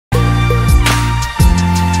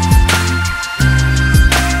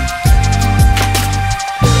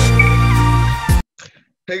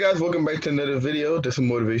Hey guys, welcome back to another video. This is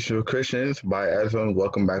Motivational Christians by Esron.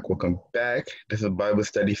 Welcome back, welcome back. This is Bible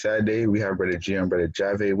Study Saturday. We have Brother Gio and Brother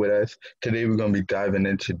Jave with us. Today we're going to be diving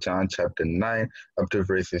into John chapter 9 up to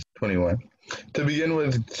verses 21. To begin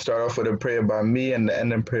with, start off with a prayer by me, and the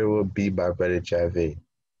ending prayer will be by Brother Jave.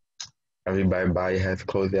 Everybody has to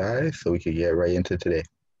close their eyes so we can get right into today.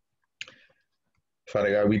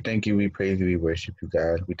 Father God, we thank you, we praise you, we worship you,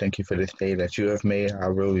 God. We thank you for this day that you have made. I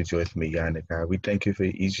will rejoice in God. We thank you for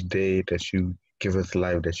each day that you give us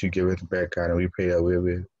life, that you give us back, God. And we pray that we're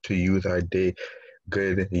able to use our day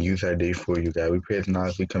good and use our day for you, God. We pray now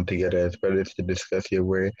as we come together as brothers to discuss your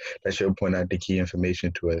word, that you'll point out the key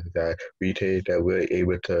information to us, God. We pray that we're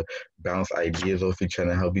able to bounce ideas off each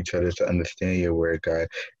other and help each other to understand your word, God,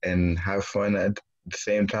 and have fun at the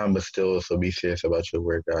same time, but still also be serious about your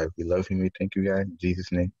word, God. We love you. We thank you, God. In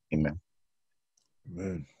Jesus' name, amen.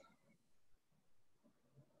 Amen.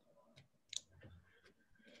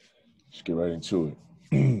 Let's get right into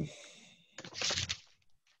it.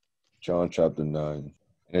 John chapter 9.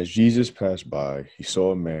 And as Jesus passed by, he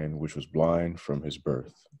saw a man which was blind from his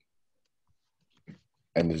birth.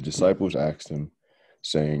 And his disciples asked him,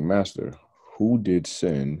 saying, Master, who did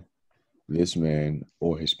sin, this man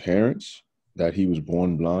or his parents, that he was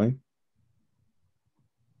born blind?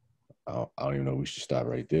 I don't even know. We should stop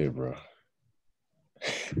right there, bro.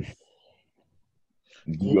 Do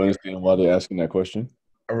you understand why they're asking that question?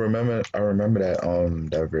 I remember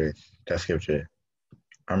that verse, that scripture.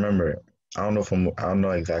 I remember it. I don't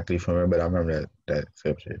know exactly from it, but I remember that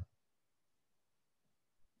scripture.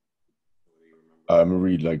 I'm gonna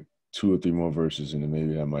read like 2 or 3 more verses, and then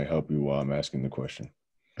maybe that might help you while I'm asking the question.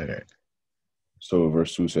 Okay. So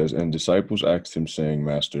verse 2 says, and disciples asked him, saying,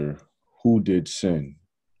 Master, who did sin,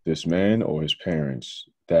 this man or his parents,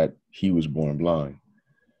 that he was born blind?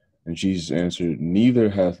 And Jesus answered, neither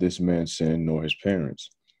hath this man sinned nor his parents,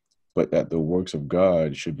 but that the works of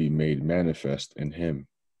God should be made manifest in him.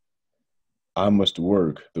 I must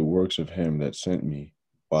work the works of him that sent me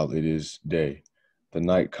while it is day. The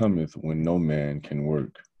night cometh when no man can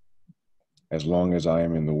work. As long as I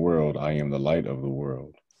am in the world, I am the light of the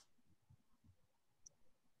world.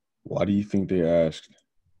 Why do you think they asked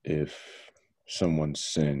if someone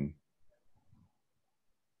sinned?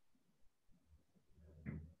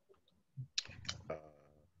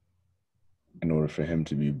 In order for him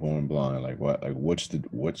to be born blind, like what? Like what's the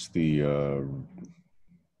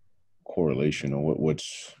correlation, or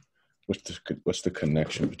what's the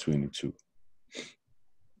connection between the two?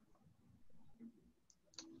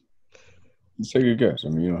 Take a guess. I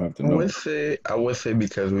mean, you don't have to know. I would say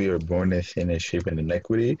because we were born in sin and shape and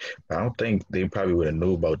inequity, but I don't think they probably would have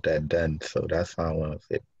known about that then. So that's why I want to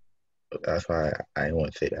say. That's why I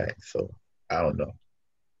want to say that. So I don't know.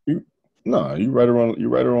 You right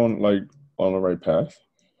around like on the right path.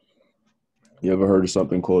 You ever heard of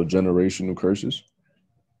something called generational curses?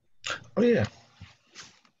 Oh yeah.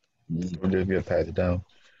 We'll just get passed down,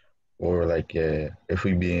 or like if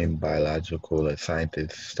we being biological, like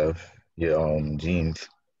scientist stuff, your genes.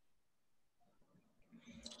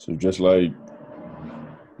 So just like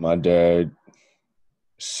my dad,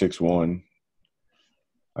 6'1",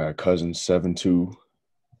 I got cousins 7'2".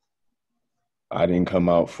 I didn't come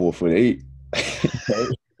out 4'8".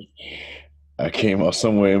 I came out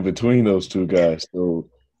somewhere in between those two guys. So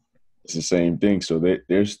it's the same thing. So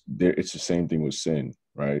it's the same thing with sin,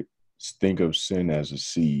 right? Think of sin as a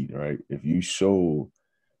seed, right? If you sow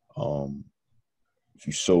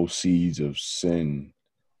seeds of sin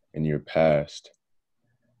in your past,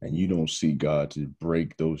 and you don't see God to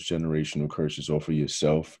break those generational curses off of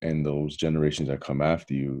yourself and those generations that come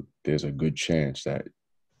after you, there's a good chance that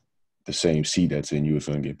the same seed that's in you is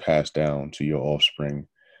going to get passed down to your offspring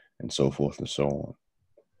and so forth and so on.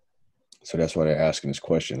 So that's why they're asking this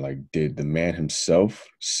question, like, did the man himself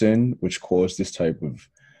sin, which caused this type of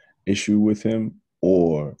issue with him,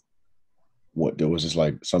 or what? There was just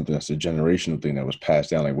like something that's a generational thing that was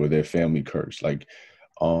passed down, like were their family cursed? Like,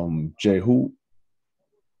 Jay, who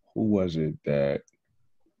was it that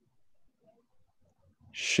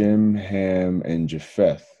Shem, Ham, and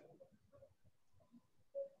Japheth?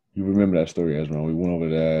 You remember that story, Esron? We went over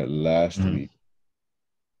that last week.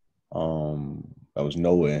 That was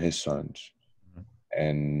Noah and his sons.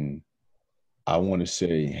 And I want to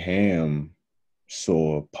say Ham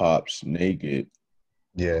saw Pops naked.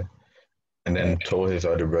 Yeah. And then told his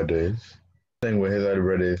other brothers. The thing with his other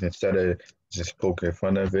brothers, instead of just poking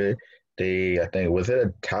fun of it, I think, was it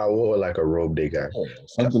a towel or like a robe they got?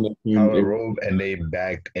 Something that a robe, and they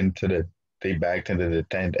backed into the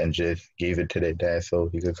tent and just gave it to their dad so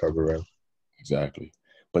he could cover up. Exactly.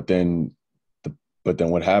 But then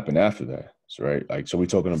what happened after that? right? Like, so we're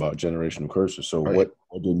talking about generational curses. So Right.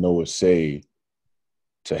 what did Noah say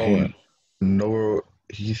to Oh, him? Noah,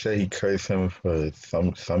 he said he cursed him for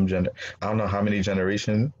some I don't know how many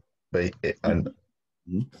generations, but Mhm.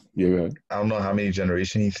 Yeah, go ahead. I don't know how many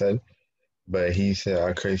generations he said, but he said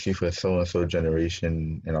I curse you for so and so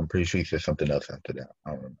generation, and I'm pretty sure he said something else after that. I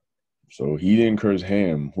don't remember. So he didn't curse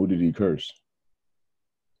Ham. Who did he curse?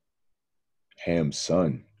 Ham's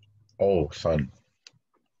son. Oh, son,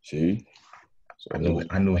 See? So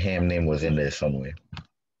I knew Ham name was in there somewhere.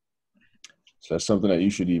 So that's something that you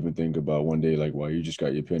should even think about one day, like while you just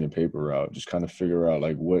got your pen and paper out, just kind of figure out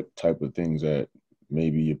like what type of things that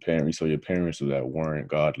maybe your parents that weren't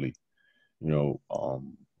godly, and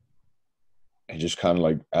just kind of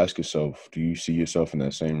like ask yourself, do you see yourself in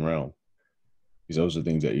that same realm? Because those are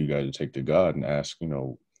things that you got to take to God and ask,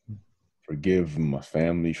 forgive my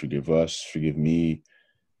family, forgive us, forgive me,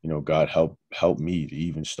 God help me to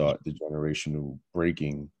even start the generational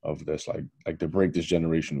breaking of this, like to break this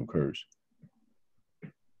generational curse.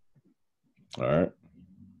 All right.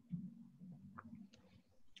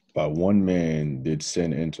 By one man did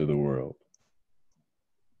sin enter the world,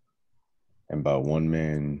 and by one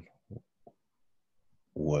man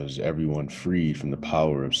was everyone freed from the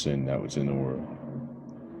power of sin that was in the world.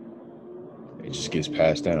 It just gets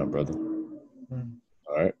passed down, brother.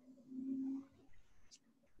 All right.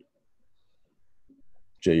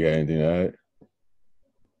 Jay, you got anything to add?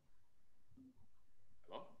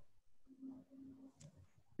 Hello?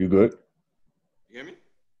 You good? You hear me?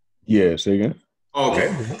 Yeah, say again. Oh,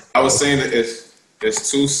 okay. I was saying that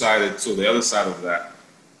it's two-sided too. The other side of that,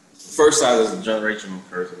 the first side is the generational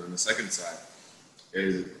curse, and then the second side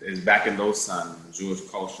is back in those times in the Jewish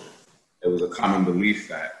culture. It was a common belief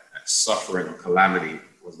that suffering or calamity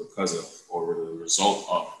was because of or the result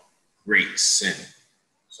of great sin.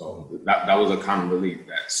 So that was a common belief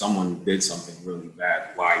that someone did something really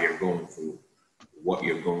bad while you're going through what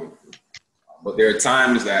you're going through. But there are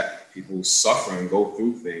times that people suffer and go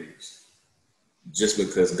through things just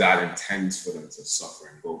because God intends for them to suffer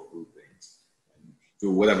and go through things. And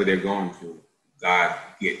through whatever they're going through, God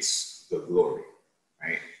gets the glory,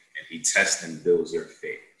 right? And he tests and builds their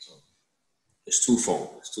faith. So it's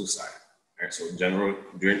twofold, it's two-sided. Right? So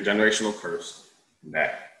generational curse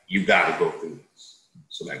that you got to go through this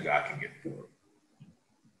so that God can get the glory.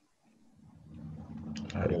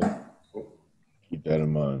 Yeah. Keep that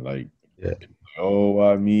in mind. Like, Yeah. oh,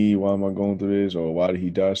 why me? Why am I going through this? Or why did he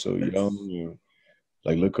die so young?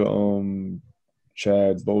 Like, look at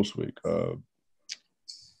Chad Boswick,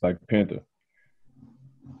 Black Panther.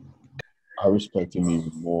 I respect him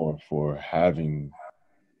even more for having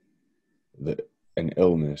an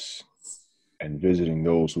illness and visiting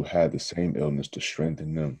those who had the same illness to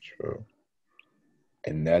strengthen them. True.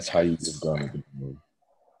 And that's how you give God a good glory.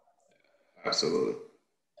 Absolutely.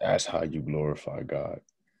 That's how you glorify God.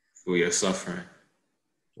 Through your suffering.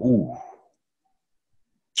 Ooh.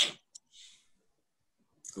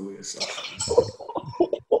 Through your suffering.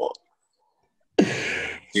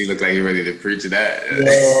 You look like you're ready to preach that.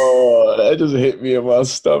 Oh, that just hit me in my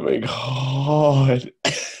stomach hard.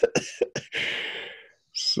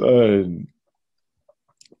 Son,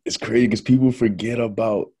 it's crazy because people forget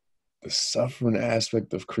about the suffering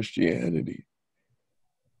aspect of Christianity.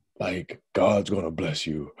 Like, God's going to bless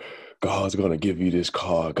you. God's going to give you this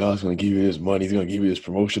car. God's going to give you this money. He's going to give you this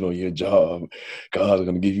promotion on your job. God's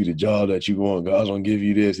going to give you the job that you want. God's going to give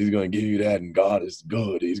you this. He's going to give you that. And God is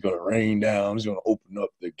good. He's going to rain down. He's going to open up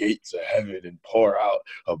the gates of heaven and pour out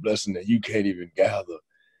a blessing that you can't even gather.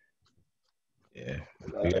 Yeah.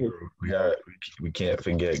 We can't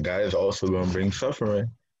forget God is also going to bring suffering.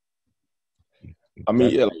 I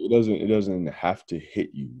mean, yeah, like it doesn't have to hit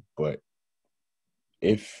you, but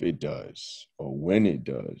if it does, or when it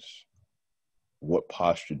does, what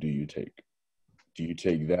posture do you take? Do you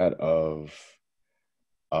take that of,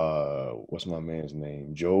 what's my man's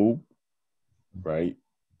name? Job, right?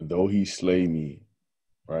 Though he slay me,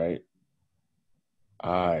 right?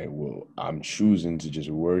 I'm choosing to just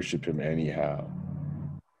worship him anyhow.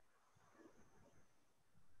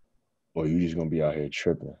 Or you just gonna be out here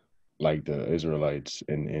tripping like the Israelites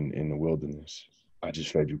in the wilderness. I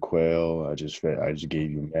just fed you quail. I just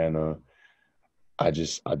gave you manna. I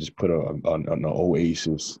just put an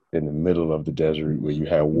oasis in the middle of the desert where you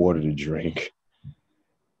had water to drink,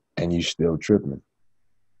 and you still tripping.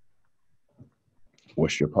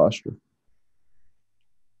 What's your posture?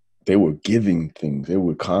 They were giving things. They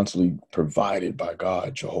were constantly provided by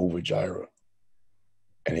God, Jehovah Jireh,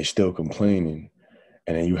 and they're still complaining.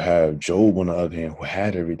 And then you have Job on the other hand, who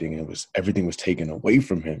had everything, and everything was taken away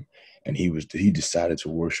from him, and he decided to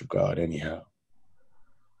worship God anyhow.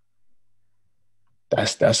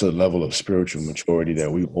 that's a level of spiritual maturity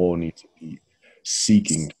that we all need to be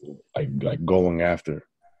seeking, like going after.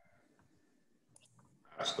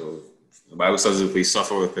 Absolutely. The Bible says if we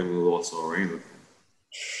suffer with him, we will also reign with him.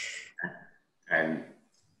 And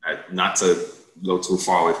not to go too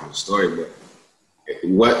far away from the story, but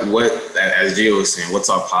what as Gio was saying, what's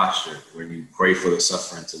our posture when you pray for the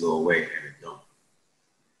suffering to go away and it don't?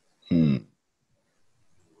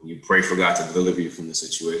 When you pray for God to deliver you from the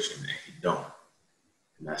situation and he don't.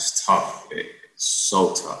 And that's tough. It's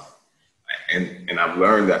so tough. And I've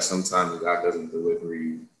learned that sometimes God doesn't deliver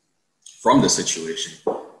you from the situation.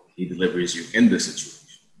 He delivers you in the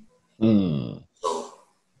situation. So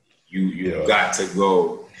you got to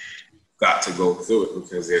go through it,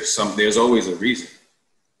 because there's always a reason.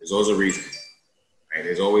 There's always a reason. Right?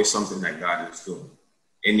 There's always something that God is doing.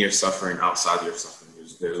 In your suffering, outside your suffering,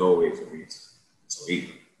 there's always a reason. So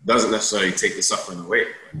he doesn't necessarily take the suffering away,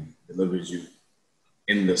 but he delivers you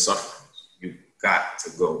in the suffering. You got to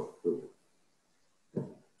go through it.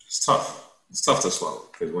 It's tough. It's tough to swallow,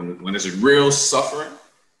 because when it's real suffering,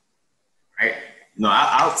 right? No,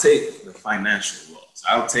 I'll take the financial loss.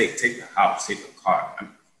 I'll take the house, take the car. I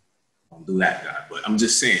don't do that, God. But I'm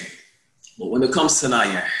just saying. But when it comes to now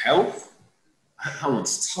your health, that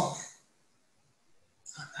one's tough.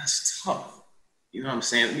 That's tough. You know what I'm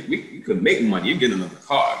saying? You could make money. You get another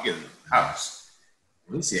car, get another house.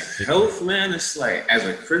 When you see health, man, it's like, as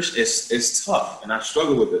a Christian, it's tough. And I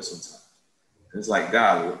struggle with it sometimes. It's like,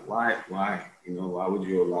 God, why, why would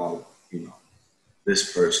you allow,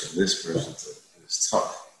 this person to, it's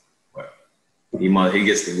tough. But he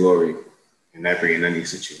gets the glory in any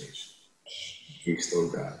situation. He's still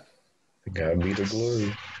God. God be the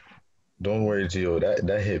glory. Don't worry, Gio.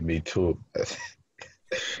 That hit me too. I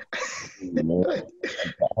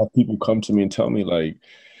have people come to me and tell me, like,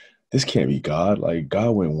 this can't be God. Like,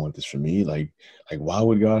 God wouldn't want this for me. Like why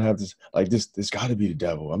would God have this? Like, this got to be the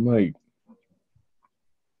devil. I'm like,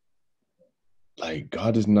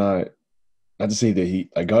 God is not to say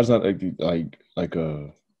that God's not like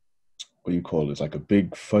a, what do you call this? Like a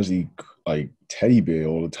big fuzzy like teddy bear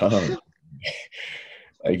all the time.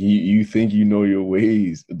 Like you think you know your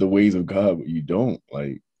ways, the ways of God, but you don't.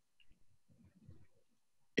 Like,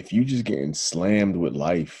 if you just getting slammed with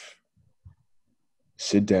life,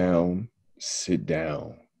 sit down,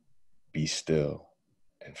 be still,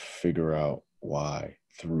 and figure out why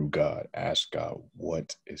through God. Ask God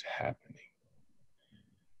what is happening.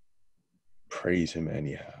 Praise him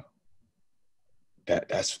anyhow.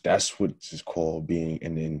 That's what is called being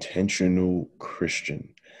an intentional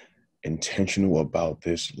Christian. Intentional about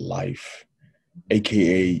this life,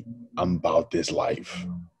 aka I'm about this life.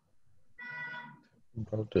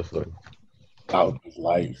 About this life. About this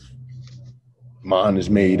life. Mine is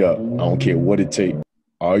made up. I don't care what it takes.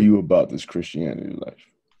 Are you about this Christianity life?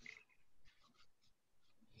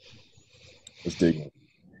 Let's dig in.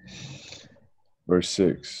 Verse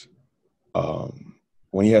 6.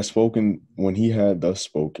 When he had thus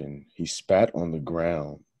spoken, he spat on the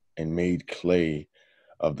ground and made clay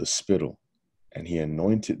of the spittle, and he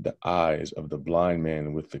anointed the eyes of the blind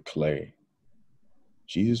man with the clay.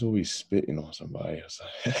 Jesus always spitting on somebody.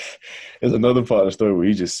 There's another part of the story where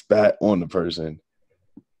he just spat on the person.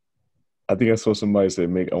 I think I saw somebody say,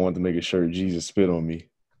 I want to make a shirt, Jesus spit on me.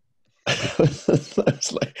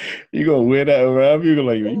 It's like, you gonna wear that around? You're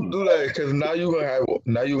gonna don't do that, because now you're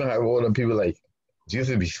gonna have all the people like,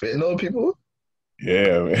 Jesus be spitting on people?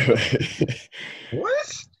 Yeah, man.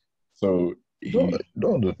 What? So don't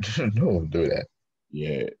do that.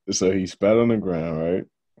 Yeah. So he spat on the ground, right?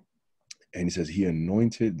 And he says he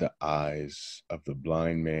anointed the eyes of the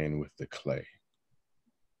blind man with the clay.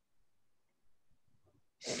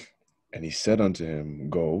 And he said unto him,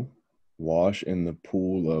 go, wash in the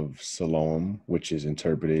pool of Siloam, which is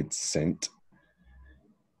interpreted sent.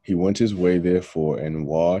 He went his way, therefore, and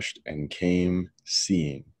washed and came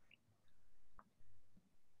seeing.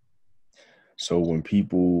 So when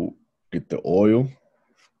people get the oil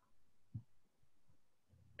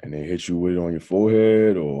and they hit you with it on your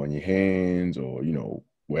forehead or on your hands or,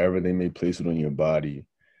 wherever they may place it on your body,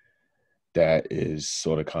 that is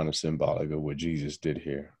sort of kind of symbolic of what Jesus did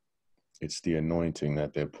here. It's the anointing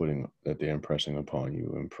that they're impressing upon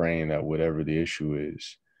you, and praying that whatever the issue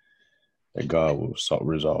is, that God will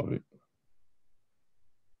resolve it.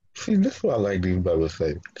 See, this is what I like these Bible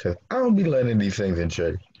say, because I don't be learning these things in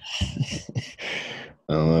church.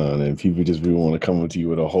 I don't know. And then people just really want to come up to you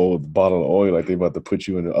with a whole bottle of oil, like they about to put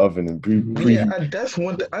you in the oven and that's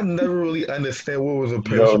one thing. I never really understand what was a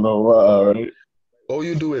person. You don't know why, right? All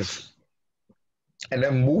you do is, and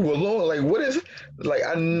then move along. Like, what is, like,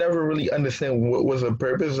 I never really understand what was the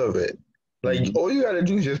purpose of it. Like all you gotta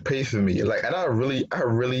do is just pay for me. Like, and I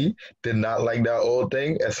really did not like that old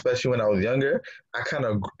thing, especially when I was younger. It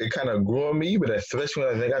kind of grew on me, but especially when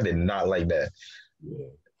I was younger, I did not like that. Yeah.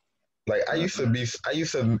 Like I used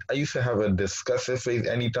to have a disgusting face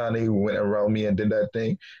anytime they went around me and did that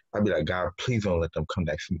thing. I'd be like, God, please don't let them come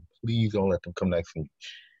next to me. Please don't let them come next to me.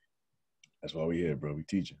 That's why we here, bro. We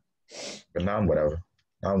teaching. But now I'm whatever.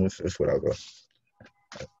 Now it's whatever.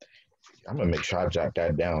 I'm gonna make sure I jot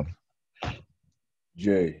that down.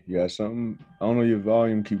 Jay, you got something? I don't know, your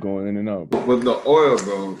volume keep going in and out. Bro. With the oil,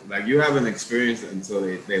 bro, like you haven't experienced it until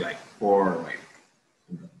they like pour like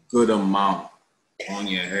a good amount on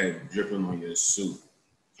your head, dripping on your suit.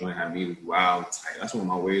 So it had me wild tight. That's when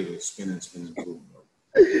my waves were spinning too, bro.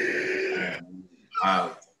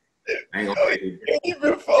 Wild. I ain't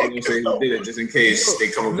gonna say who did it, just in case they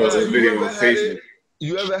come across this video on Facebook.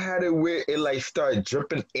 You ever had it where it like started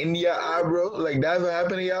dripping in your eye, bro? Like that ever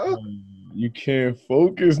happened to y'all? You can't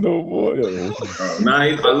focus no more. Nah,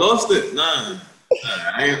 I lost it. Nah,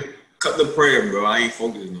 I ain't cut the prayer, bro. I ain't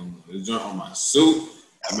focused no more. It's joint on my suit.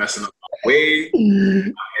 I'm messing up my wave.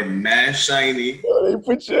 I'm mad shiny. They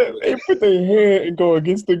put their hand and go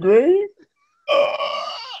against the grain.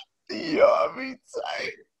 Yo, I be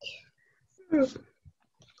tight.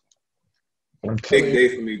 Big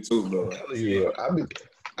day for me too, bro. Yeah, I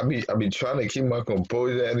be trying to keep my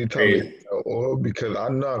composure anytime I get oil because I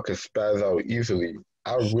know I can spaz out easily.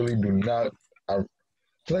 I really do not.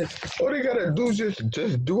 Like all they gotta do is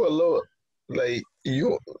just do a little like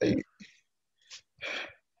you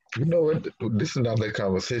know what? This is not that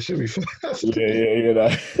conversation.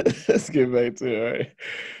 Yeah. Let's get back to it, right?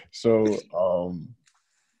 So,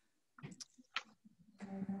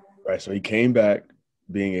 right. So he came back,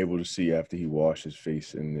 being able to see after he washed his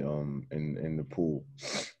face in the pool,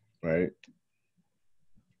 right?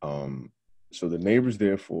 So the neighbors,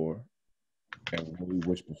 therefore, and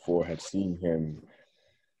which before had seen him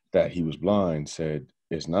that he was blind, said,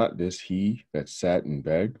 "Is not this he that sat and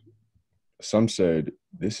begged?" Some said,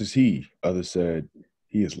 "This is he." Others said,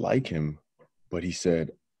 "He is like him." But he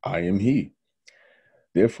said, "I am he."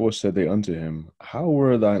 Therefore said they unto him, "How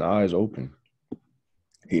were thine eyes open?"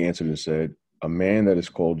 He answered and said, "A man that is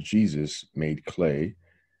called Jesus made clay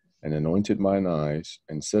and anointed mine eyes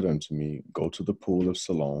and said unto me, Go to the pool of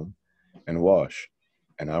Siloam and wash.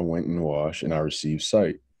 And I went and washed, and I received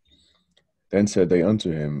sight. Then said they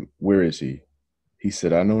unto him, Where is he? He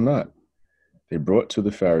said, I know not. They brought to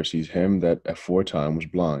the Pharisees him that aforetime was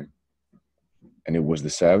blind. And it was the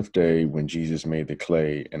Sabbath day when Jesus made the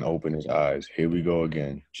clay and opened his eyes. Here we go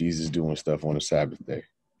again. Jesus doing stuff on the Sabbath day.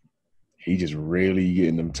 He just really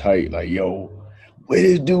getting them tight. Like, yo, where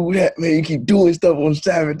this dude at, man? You keep doing stuff on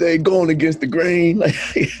Sabbath day, going against the grain. Like,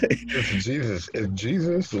 if Jesus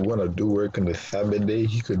want to do work on the Sabbath day,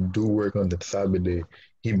 he could do work on the Sabbath day.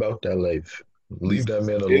 He about that life. Leave that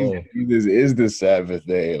man alone. Jesus is the Sabbath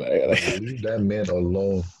day. Like leave that man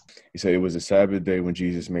alone. He said it was the Sabbath day when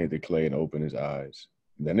Jesus made the clay and opened his eyes.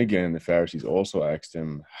 And then again, the Pharisees also asked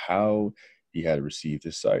him how he had received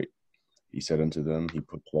his sight. He said unto them, He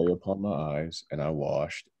put clay upon my eyes, and I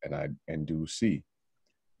washed, and do see.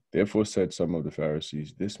 Therefore said some of the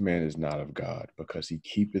Pharisees, This man is not of God, because he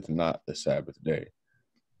keepeth not the Sabbath day.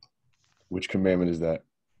 Which commandment is that?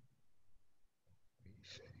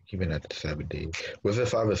 Keeping not the Sabbath day. Was it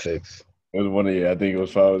 5 or 6? It was one of I think it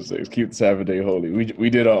was 5 or 6. Keep the Sabbath day holy. We did we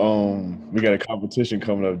got a competition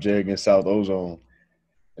coming up, Jay against South Ozone,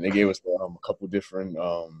 and they gave us a couple different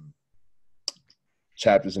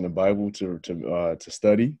chapters in the Bible to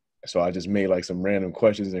study. So I just made like some random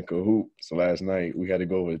questions in Kahoot. So last night we had to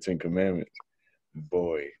go over the 10 Commandments.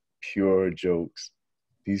 Boy, pure jokes.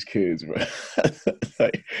 These kids, bro.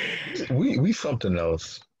 Like, we something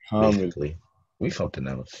else. Basically, we something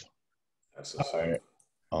else. That's all right.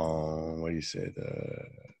 What you said?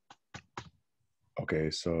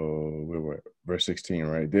 Okay, so we were verse 16,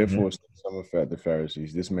 right? Therefore, some of the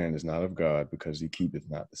Pharisees, this man is not of God, because he keepeth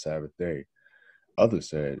not the Sabbath day. Others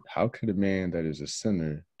said, How could a man that is a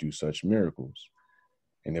sinner do such miracles?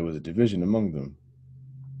 And there was a division among them.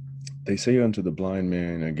 They say unto the blind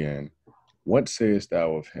man again, What sayest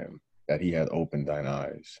thou of him, that he hath opened thine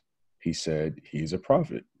eyes? He said, He is a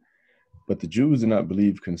prophet. But the Jews did not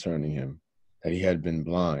believe concerning him, that he had been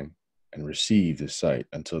blind and received his sight,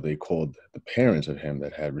 until they called the parents of him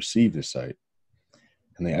that had received his sight.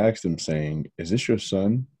 And they asked him, saying, Is this your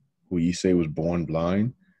son, who ye say was born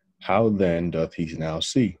blind? How then doth he now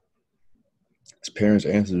see? His parents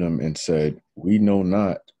answered him and said, We know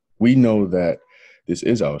that this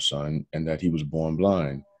is our son, and that he was born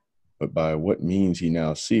blind. But by what means he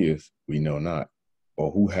now seeth, we know not.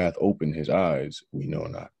 Or who hath opened his eyes, we know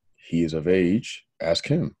not. he is of age, ask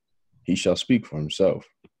him. He shall speak for himself.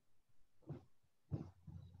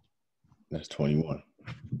 That's 21.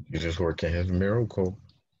 He's just working his miracle.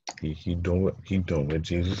 He doing what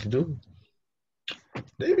Jesus do.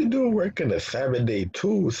 They be doing work on the Sabbath day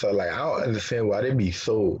too. So like I don't understand why they be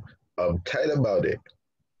so uptight about it.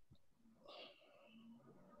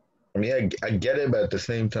 I mean, I get it, but at the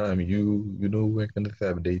same time, you know work on the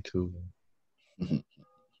Sabbath day too.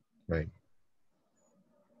 Like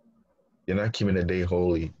you're not keeping the day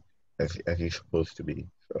holy as you're supposed to be.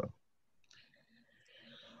 So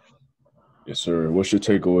Yes, sir. What's your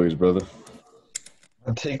takeaways, brother?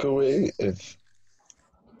 my takeaway is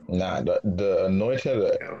the anointing,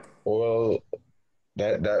 the oil.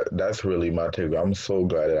 That's really my takeaway. I'm so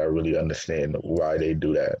glad that I really understand why they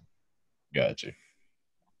do that. Gotcha.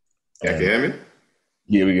 Yeah, can you hear me?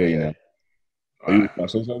 Yeah, we got you now. Are you trying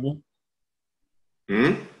to say something?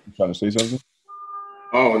 You trying to say something?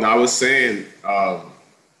 Oh, and I was saying, I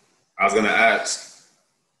was going to ask,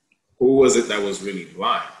 who was it that was really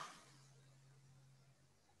blind?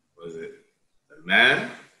 Was it the man?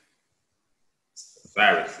 The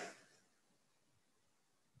Pharisee?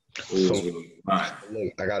 Who was really blind?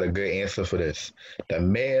 Look, I got a good answer for this. The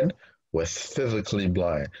man was physically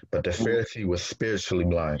blind, but the Pharisee was spiritually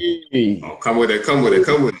blind. Oh, come with it. Come with it.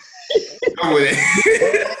 Come with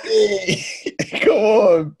it. Come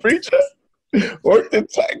on, preacher. Work the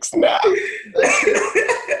text now.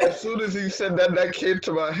 As soon as he said that, that came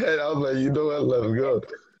to my head. I was like, you know what? Let's go.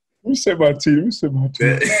 Let me say my team.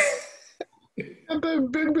 And then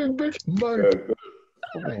big blind.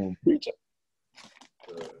 Come on, preacher.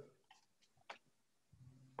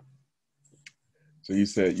 So you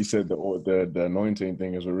said the anointing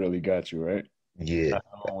thing is what really got you, right? Yeah. I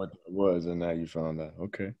don't know what it was, and now you found out.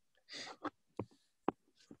 Okay.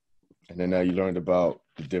 And then now you learned about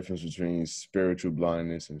the difference between spiritual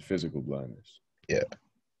blindness and physical blindness. Yeah.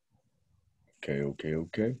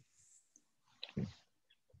 Okay.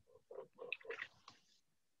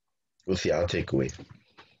 We'll see. I'll take away.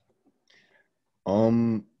 I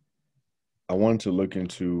wanted to look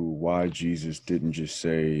into why Jesus didn't just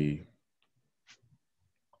say,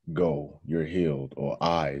 "Go, you're healed," or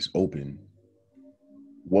 "Eyes open."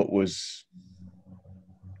 What was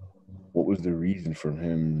the reason for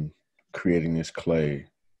him creating this clay?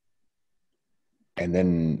 And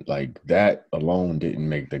then, like, that alone didn't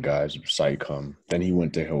make the guy's sight come. Then he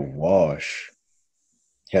went to go wash.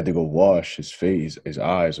 He had to go wash his face, his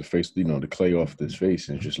eyes, or face, the clay off his face.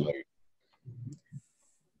 And it's just like,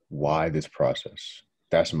 why this process?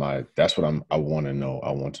 That's what I want to know.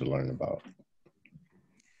 I want to learn about.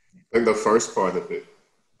 I think the first part of it,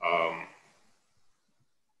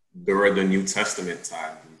 during the New Testament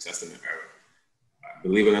time, New Testament era,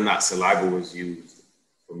 believe it or not, saliva was used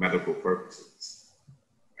for medical purposes.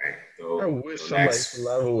 Right? I wish somebody's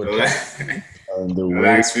saliva would Don't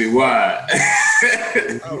ask me why.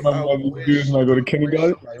 My mother used when I go to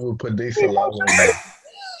kindergarten. I would put their saliva in there.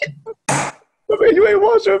 Man, you ain't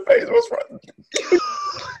wash your face. What's wrong?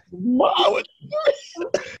 Mom,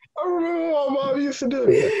 I remember my mom used to do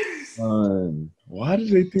it. Why did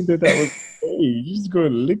they think that was okay? You just go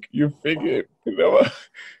and lick your finger.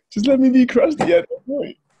 Just let me be crusty at that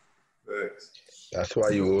point. That's why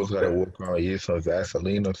you always gotta walk around and use some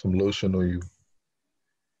Vaseline or some lotion on you.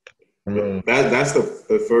 That's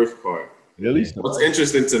the first part. Really? What's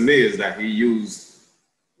interesting to me is that he used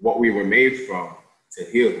what we were made from to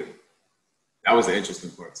heal him. That was the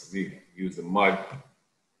interesting part to me. He used the mud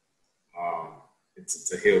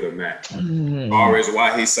to heal the man. As far as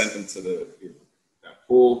why he sent him to that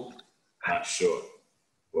pool, not sure.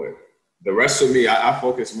 But the rest of me, I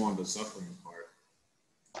focus more on the suffering part.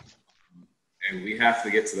 And we have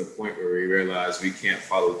to get to the point where we realize we can't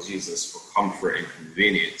follow Jesus for comfort and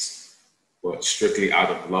convenience, but strictly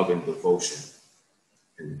out of love and devotion.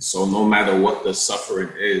 And so no matter what the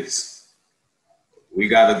suffering is, we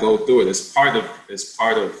got to go through it. It's part of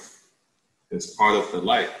the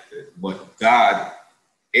life. But God,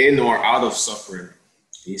 in or out of suffering,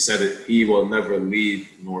 he said that he will never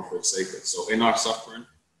leave nor forsake us. So in our suffering,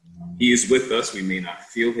 he is with us. We may not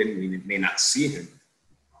feel him. We may not see him,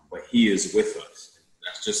 but he is with us.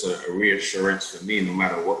 That's just a reassurance for me, no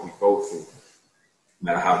matter what we go through,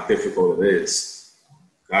 no matter how difficult it is,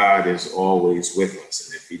 God is always with us.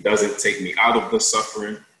 And if he doesn't take me out of the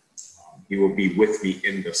suffering, he will be with me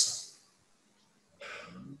in the suffering.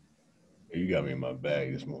 You got me in my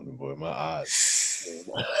bag this morning, boy. My eyes.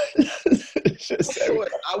 So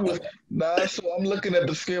I'm looking at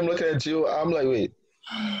the screen, I'm looking at you. I'm like, wait.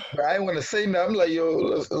 But I didn't want to say nothing. I'm like,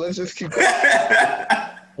 yo, let's just keep going.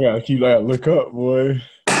 Yeah, keep like look up, boy.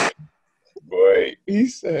 Boy. He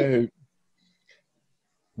said,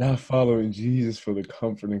 not following Jesus for the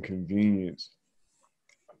comfort and convenience,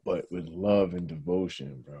 but with love and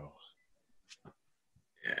devotion, bro.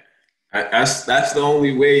 Yeah. That's the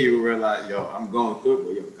only way you realize, yo, I'm going through it,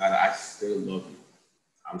 but yo, God, I still love you.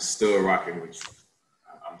 I'm still rocking with you.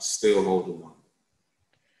 I'm still holding on.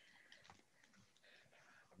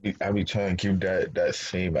 I be trying to keep that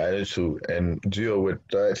same attitude. And Gio, with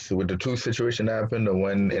the two situation that happened, the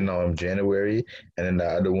one in January and then the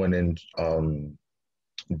other one in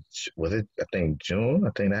was it, I think June?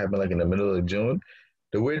 I think that happened like in the middle of June.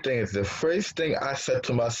 The weird thing is the first thing I said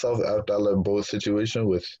to myself after I left both situations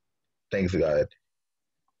was thanks God.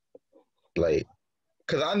 Like,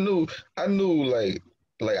 cause I knew like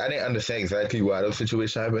I didn't understand exactly why those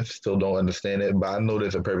situations happened. Still don't understand it, but I know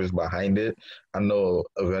there's a purpose behind it. I know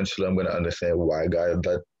eventually I'm gonna understand why God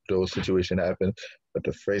let those situations happen. But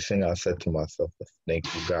the first thing I said to myself was, "Thank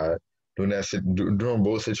you, God." During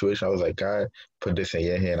both situations, I was like, "God, put this in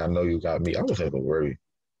your hand. I know you got me." I wasn't even worried.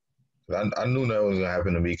 I knew nothing was gonna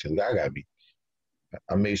happen to me because God got me.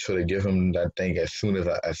 I made sure to give him that thing as soon as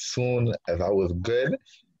I was good.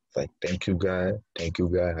 It's like, thank you, God. Thank you,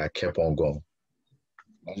 God. I kept on going.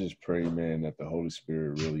 I just pray, man, that the Holy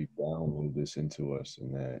Spirit really download this into us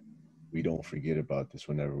and that we don't forget about this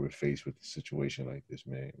whenever we're faced with a situation like this,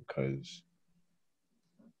 man, because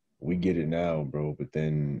we get it now, bro, but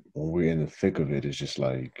then when we're in the thick of it, it's just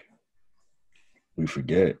like we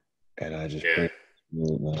forget. And I just pray,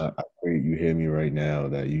 man, I pray you hear me right now,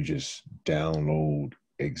 that you just download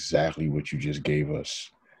exactly what you just gave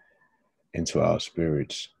us into our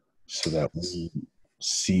spirits so that we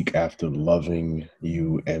seek after loving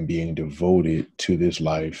you and being devoted to this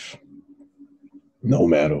life no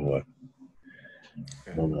matter what.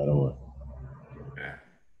 No matter what. Yeah.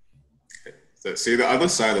 So see the other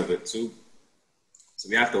side of it too. So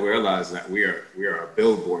we have to realize that we are a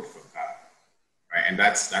billboard for God, right? And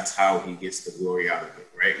that's how he gets the glory out of it,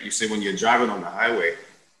 right? You see, when you're driving on the highway,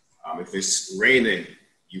 if it's raining,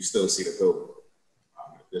 you still see the billboard.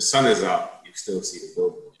 If the sun is out, you still see the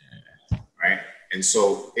billboard, right? And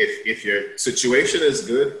so if your situation is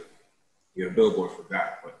good, you're a billboard for God.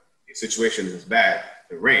 But if your situation is bad,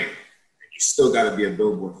 the rain, you still got to be a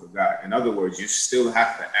billboard for God. In other words, you still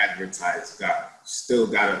have to advertise God. You still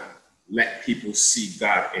got to let people see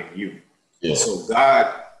God in you. Yeah. So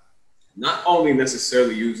God not only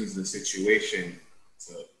necessarily uses the situation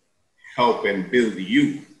to help and build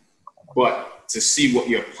you, but to see what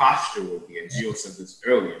your posture will be. And Gio said this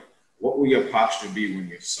earlier. What will your posture be when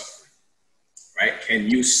you're suffering? Right? Can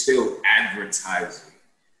you still advertise me?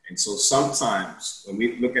 And so sometimes when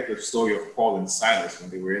we look at the story of Paul and Silas, when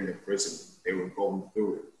they were in the prison, they were going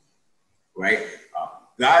through it, right?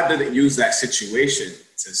 God didn't use that situation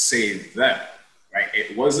to save them, right?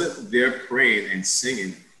 It wasn't their praying and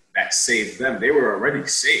singing that saved them. They were already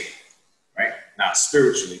saved, right? Not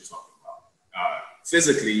spiritually talking about.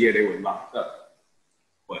 Physically, yeah, they were locked up,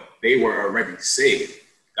 but they were already saved.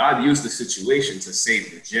 God used the situation to save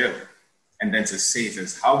the jailer and then to save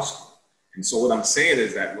his household. And so what I'm saying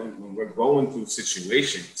is that when we're going through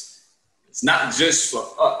situations, it's not just for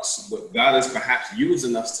us, but God is perhaps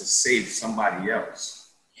using us to save somebody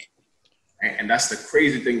else. And that's the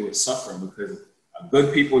crazy thing with suffering, because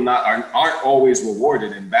good people aren't always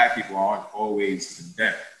rewarded and bad people aren't always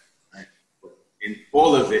condemned. Right? But in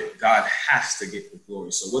all of it, God has to get the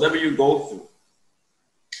glory. So whatever you go through,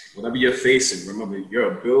 whatever you're facing, remember,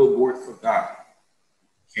 you're a billboard for God.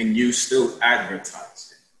 Can you still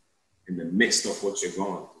advertise it in the midst of what you're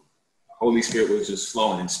going through? The Holy Spirit was just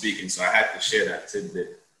flowing and speaking, so I had to share that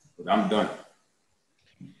tidbit. But I'm done.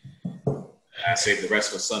 I saved the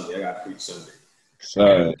rest for Sunday. I got to preach Sunday.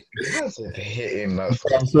 Sorry. That's hitting us.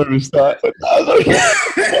 I'm service start. I'm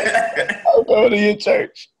going to your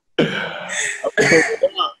church.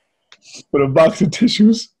 With a box of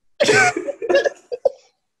tissues.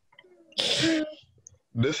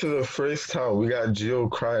 This is the first time we got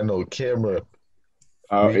Gio crying on camera.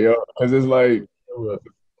 Yo, because it's like the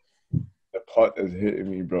part that's hitting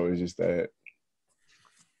me, bro, is just that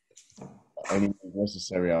anything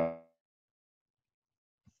necessary. I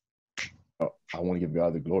want to give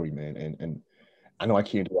God the glory, man, and I know I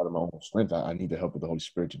can't do it out of my own strength. I need the help of the Holy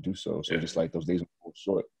Spirit to do so. So just like those days are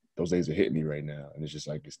short, those days are hitting me right now, and it's just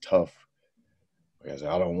like it's tough. Because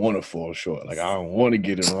I don't want to fall short. Like I don't want to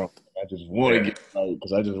get it wrong. I just want to get it right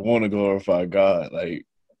because I just want to glorify God. Like,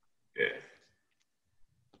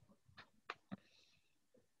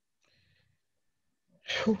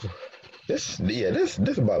 This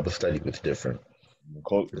Bible study was different.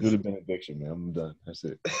 Do the benediction, man. I'm done. That's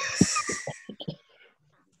it.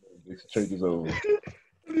 This church is over.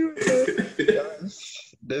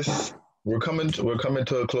 Guys, we're coming to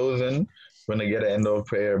a closing. We're gonna get an end of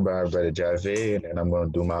prayer by Brother Jave, and then I'm gonna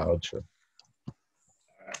do my outro.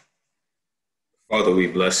 Father, we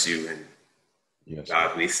bless you, and Yes.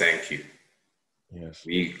 God, we thank you. Yes.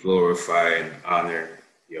 We glorify and honor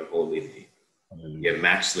your holy name, Hallelujah. your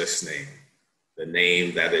matchless name, the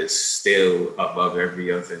name that is still above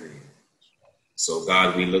every other name. So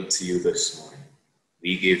God, we look to you this morning.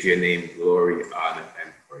 We give your name glory, honor,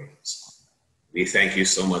 and praise. We thank you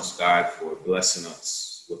so much, God, for blessing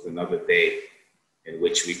us with another day in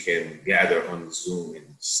which we can gather on Zoom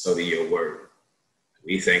and study your word.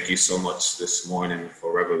 We thank you so much this morning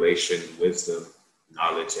for revelation, wisdom,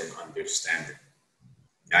 knowledge, and understanding.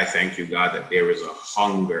 I thank you, God, that there is a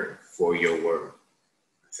hunger for your word.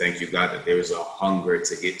 I thank you, God, that there is a hunger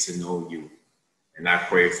to get to know you. And I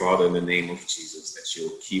pray, Father, in the name of Jesus, that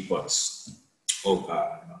you'll keep us, oh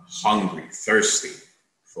God, hungry, thirsty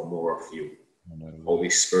for more of you. Holy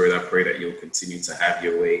Spirit, I pray that you'll continue to have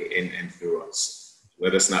your way in and through us.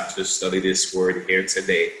 Let us not just study this word here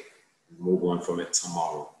today and move on from it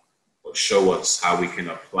tomorrow, but show us how we can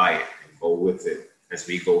apply it and go with it as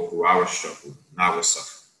we go through our struggle and our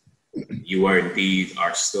suffering. You are indeed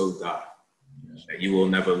our still God, that you will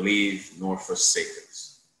never leave nor forsake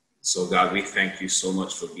us. So God, we thank you so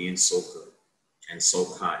much for being so good and so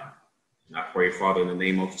kind. And I pray, Father, in the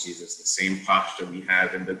name of Jesus, the same posture we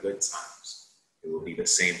have in the good times, it will be the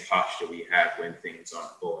same posture we have when things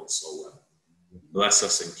aren't going so well. Bless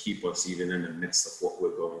us and keep us even in the midst of what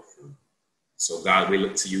we're going through. So God, we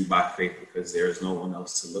look to you by faith because there is no one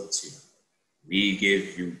else to look to. We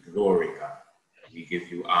give you glory, God. We give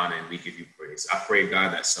you honor and we give you praise. I pray,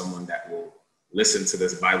 God, that someone that will listen to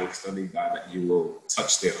this Bible study, God, that you will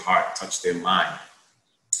touch their heart, touch their mind.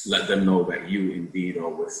 Let them know that you indeed are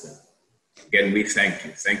with them. Again, we thank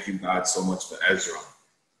you. Thank you, God, so much for Esron.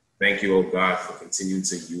 Thank you, oh God, for continuing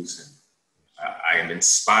to use him. I am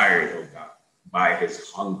inspired, oh God, by his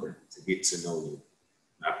hunger to get to know you.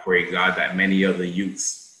 And I pray, God, that many other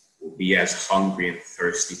youth will be as hungry and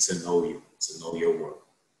thirsty to know you, to know your word.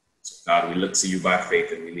 So, God, we look to you by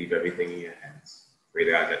faith and we leave everything in your hands.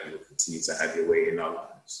 Pray, God, that you will continue to have your way in our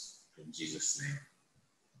lives. In Jesus'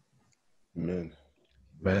 name. Amen.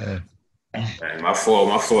 Man. Man, my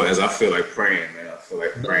fault is I feel like praying, man. I feel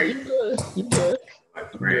like praying. You good.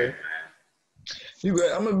 Like praying, man. You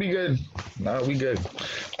good. I'm gonna be good. Nah, we good.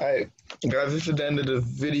 All right, guys, this is the end of the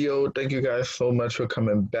video. Thank you guys so much for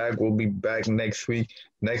coming back. We'll be back next week.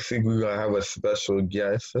 Next week, we're gonna have a special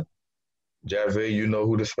guest. Jave, you know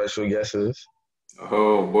who the special guest is.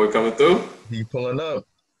 Oh, boy coming through? He pulling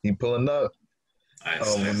up.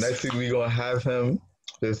 Nice. Next week, we're gonna have him.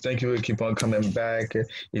 Just thank you for keep on coming back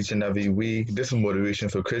each and every week. This is Motivation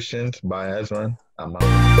for Christians by Esron. I'm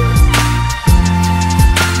out.